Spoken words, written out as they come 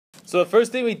So the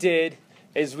first thing we did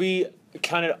is we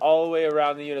counted all the way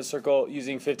around the unit circle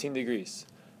using 15 degrees.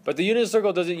 But the unit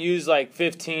circle doesn't use like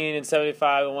 15 and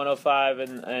 75 and 105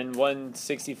 and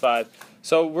 165.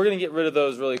 So we're going to get rid of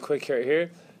those really quick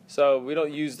here. So we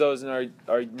don't use those in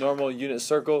our normal unit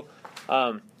circle.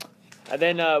 And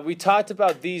then we talked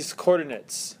about these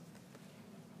coordinates.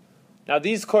 Now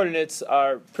these coordinates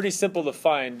are pretty simple to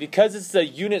find. Because it's a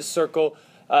unit circle,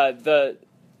 the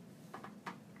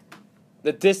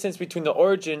distance between the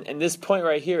origin and this point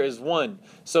right here is 1.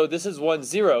 So this is 1,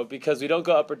 0 because we don't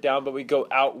go up or down, but we go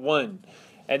out 1.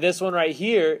 And this one right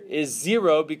here is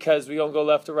 0 because we don't go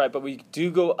left or right, but we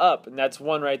do go up, and that's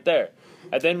 1 right there.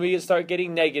 And then we start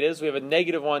getting negatives. We have a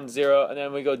negative 1, 0, and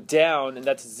then we go down, and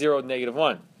that's 0, negative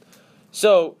 1.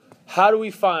 So how do we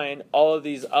find all of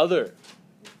these other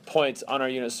points on our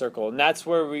unit circle? And that's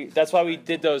why we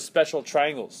did those special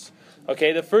triangles.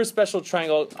 Okay, the first special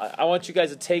triangle I want you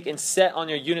guys to take and set on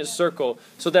your unit circle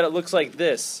so that it looks like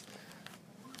this.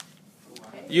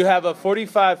 You have a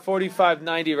 45, 45,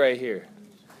 90 right here.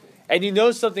 And you know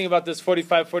something about this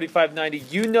 45, 45, 90.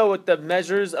 You know what the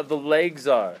measures of the legs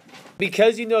are.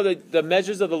 Because you know the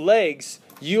measures of the legs,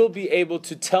 you'll be able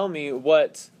to tell me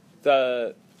what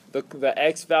the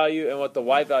x value and what the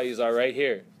y values are right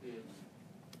here.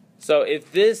 So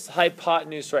if this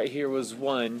hypotenuse right here was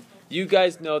 1, you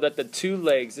guys know that the two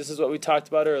legs, this is what we talked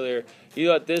about earlier, you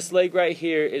know that this leg right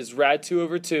here is rad 2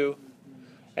 over 2,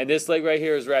 and this leg right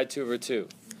here is rad 2 over 2.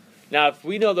 Now, if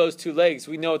we know those two legs,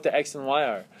 we know what the x and y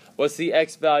are. What's the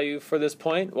x value for this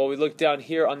point? Well, we look down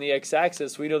here on the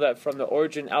x-axis. We know that from the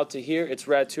origin out to here, it's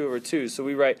rad 2 over 2. So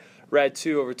we write rad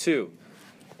 2 over 2.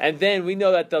 And then we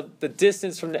know that the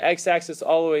distance from the x-axis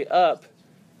all the way up,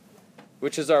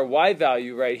 which is our y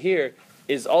value right here,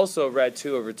 is also rad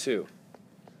 2 over 2.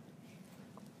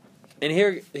 And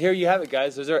here you have it,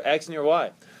 guys. There's our x and your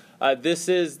y. This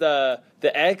is the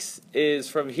x is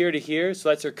from here to here, so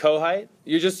that's your co-height.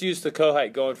 You're just used to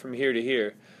co-height going from here to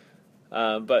here.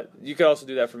 But you could also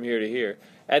do that from here to here.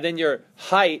 And then your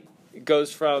height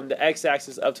goes from the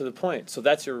x-axis up to the point. So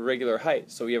that's your regular height.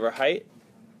 So we have our height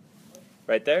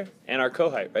right there and our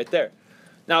co-height right there.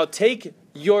 Now take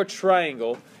your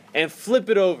triangle and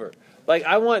flip it over. Like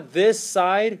I want this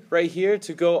side right here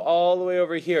to go all the way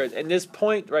over here, and this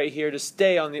point right here to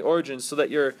stay on the origin so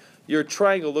that your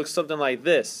triangle looks something like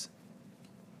this.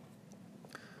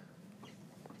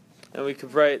 And we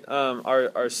could write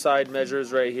our side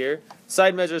measures right here.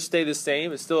 Side measures stay the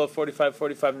same. It's still a 45,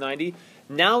 45, 90.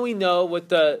 Now we know what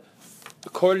the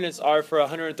coordinates are for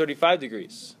 135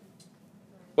 degrees.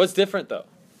 What's different though?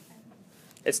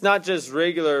 It's not just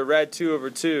regular rad 2 over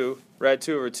 2, rad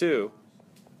 2 over 2.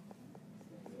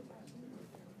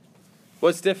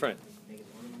 What's different?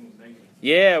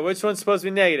 Yeah, which one's supposed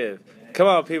to be negative? Come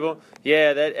on, people.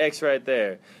 Yeah, that x right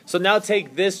there. So now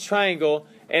take this triangle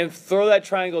and throw that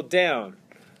triangle down.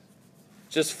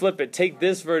 Just flip it. Take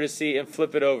this vertice and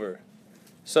flip it over.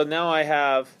 So now I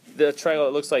have the triangle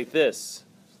that looks like this.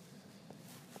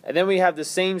 And then we have the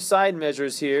same side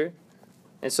measures here.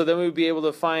 And so then we would be able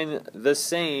to find the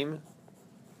same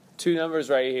two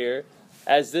numbers right here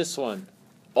as this one.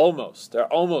 Almost. They're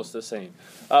almost the same.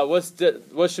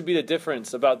 What should be the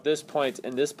difference about this point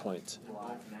and this point?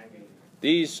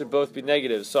 These should both be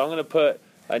negative. So I'm going to put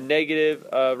a negative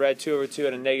rad 2 over 2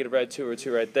 and a negative rad 2 over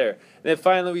 2 right there. And then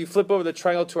finally we flip over the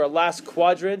triangle to our last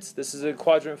quadrant. This is in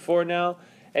quadrant 4 now.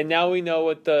 And now we know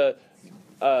what the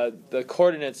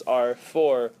coordinates are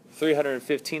for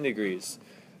 315 degrees.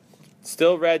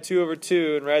 Still rad 2 over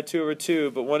 2 and rad 2 over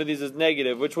 2, but one of these is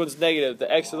negative. Which one's negative? The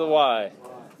x or the y?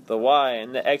 The y,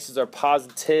 and the x's are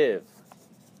positive.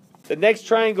 The next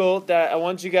triangle that I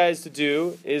want you guys to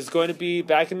do is going to be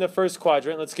back in the first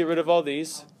quadrant. Let's get rid of all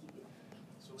these.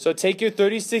 So take your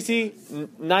 30, 60,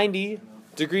 90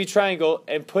 degree triangle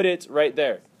and put it right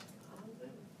there.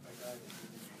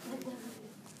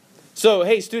 So,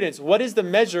 hey students, what is the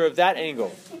measure of that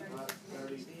angle?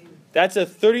 That's a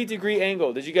 30-degree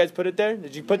angle. Did you guys put it there?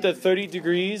 Did you put the 30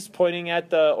 degrees pointing at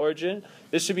the origin?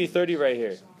 This should be 30 right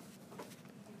here.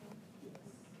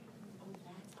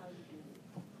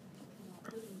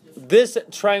 This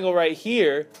triangle right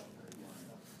here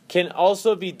can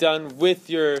also be done with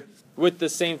the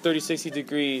same 30-60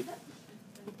 degree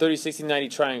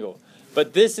 30-60-90 triangle.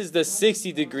 But this is the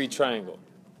 60-degree triangle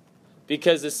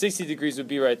because the 60 degrees would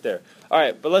be right there. All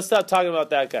right, but let's stop talking about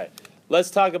that guy. Let's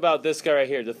talk about this guy right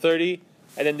here, the 30,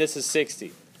 and then this is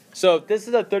 60. So if this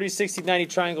is a 30-60-90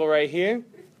 triangle right here,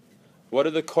 what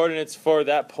are the coordinates for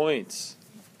that point?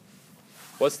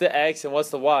 What's the x and what's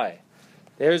the y?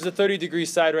 There's the 30-degree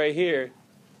side right here.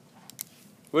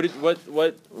 What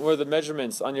were the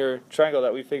measurements on your triangle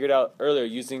that we figured out earlier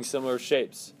using similar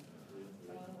shapes?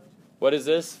 What is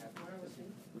this?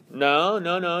 No.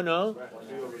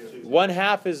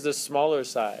 1/2 is the smaller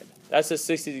side. That's the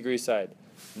 60-degree side.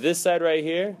 This side right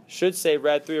here should say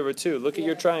rad 3 over 2. Look at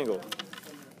your triangle.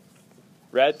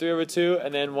 Rad 3 over 2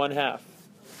 and then 1/2.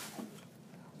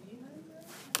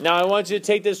 Now I want you to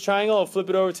take this triangle and flip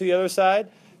it over to the other side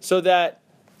so that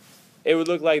it would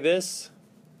look like this.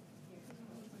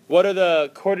 What are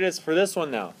the coordinates for this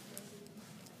one now?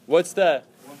 What's the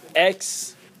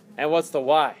x and what's the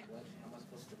y?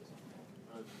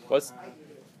 What's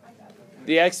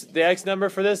the x number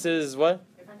for this is what?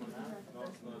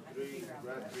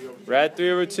 Rad 3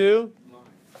 over 2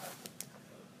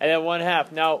 and then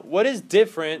 1/2. Now, what is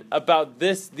different about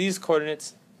these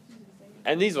coordinates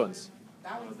and these ones?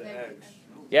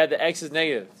 Yeah, the x is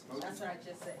negative. That's what I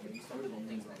just said.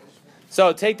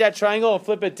 So take that triangle and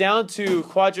flip it down to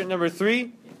quadrant number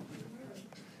 3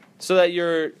 so that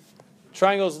your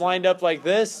triangle is lined up like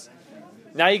this.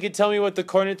 Now you can tell me what the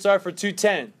coordinates are for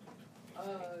 210.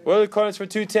 What are the coordinates for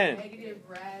 210? Negative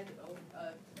rad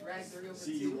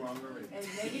 3 over 2 and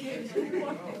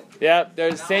negative. Yeah,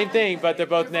 they're the same thing, but they're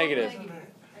both negative.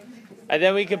 And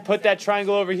then we can put that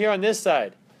triangle over here on this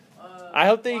side. I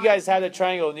hope that you guys have the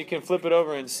triangle and you can flip it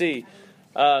over and see.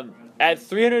 At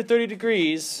 330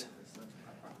 degrees,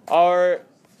 our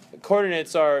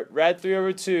coordinates are rad 3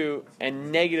 over 2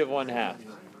 and negative 1/2.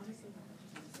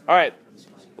 All right,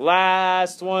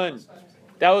 last one.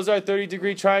 That was our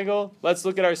 30-degree triangle. Let's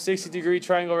look at our 60-degree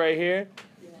triangle right here.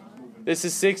 This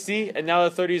is 60, and now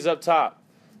the 30 is up top.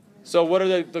 So what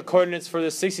are the coordinates for the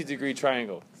 60-degree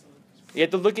triangle? You have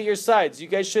to look at your sides. You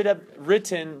guys should have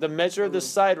written the measure of the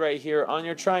side right here on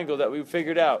your triangle that we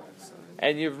figured out.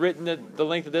 And you've written the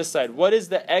length of this side. What is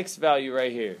the x value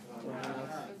right here?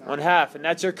 1/2, and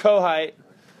that's your co-height.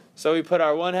 So we put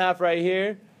our 1/2 right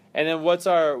here. And then what's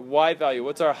our y value?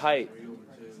 What's our height?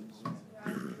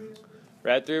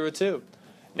 Rad 3 over 2.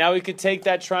 Now we could take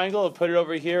that triangle and put it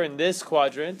over here in this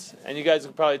quadrant. And you guys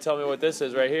can probably tell me what this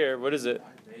is right here. What is it?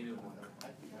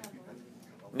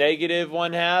 Negative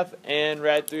 1/2 and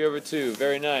rad 3 over 2.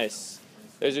 Very nice.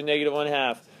 There's your negative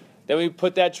 1/2. Then we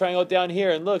put that triangle down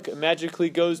here, and look, it magically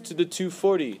goes to the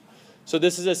 240. So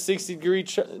this is a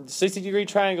 60-degree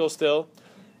triangle still.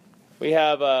 We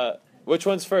have, which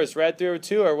one's first, rad 3 over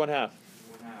 2 or 1/2?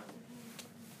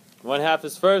 1/2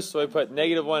 is first, so we put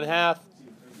negative 1/2,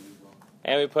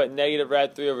 and we put negative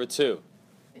rad 3 over 2.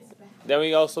 Then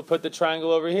we also put the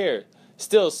triangle over here.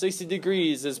 Still, 60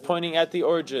 degrees is pointing at the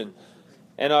origin.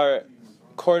 And our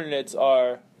coordinates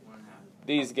are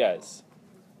these guys.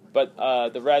 But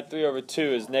the rad 3 over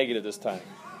 2 is negative this time.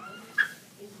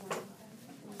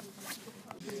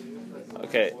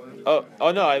 Okay. Oh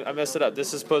no, I messed it up.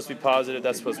 This is supposed to be positive.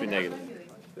 That's supposed to be negative.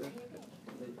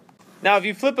 Now, if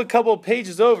you flip a couple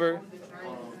pages over,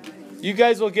 you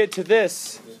guys will get to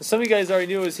this. Some of you guys already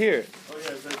knew it was here. Oh,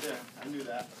 yeah, it's right there. I knew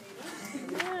that.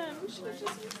 Yeah, we should have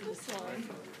just used this one.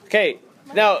 Okay,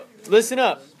 now, listen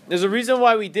up. There's a reason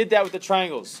why we did that with the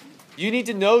triangles. You need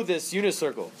to know this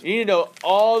unicircle. You need to know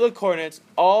all the coordinates,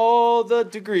 all the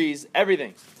degrees,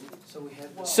 everything.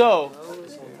 So,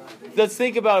 let's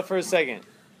think about it for a second.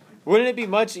 Wouldn't it be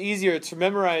much easier to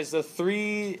memorize the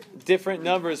 3 different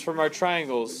numbers from our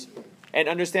triangles and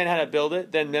understand how to build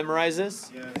it than memorize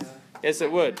this? Yes. Yes,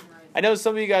 it would. I know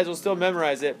some of you guys will still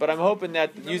memorize it, but I'm hoping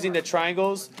that using the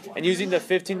triangles and using the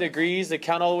 15 degrees to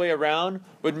count all the way around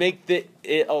would make it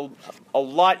a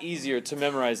lot easier to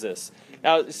memorize this.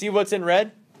 Now, see what's in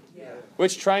red?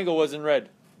 Which triangle was in red?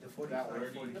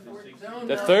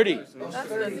 The 30. That's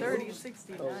the 30,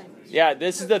 60, 90. Yeah,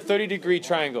 this is the 30-degree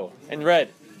triangle in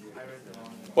red.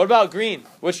 What about green?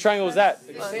 Which triangle was that?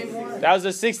 That was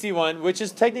the 61, which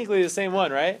is technically the same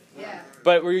one, right? Yeah.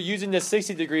 But we're using the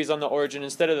 60 degrees on the origin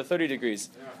instead of the 30 degrees.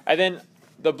 And then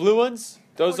the blue ones,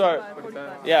 those 45, are,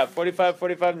 45. yeah, 45,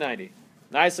 45, 90.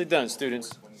 Nicely done,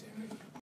 students.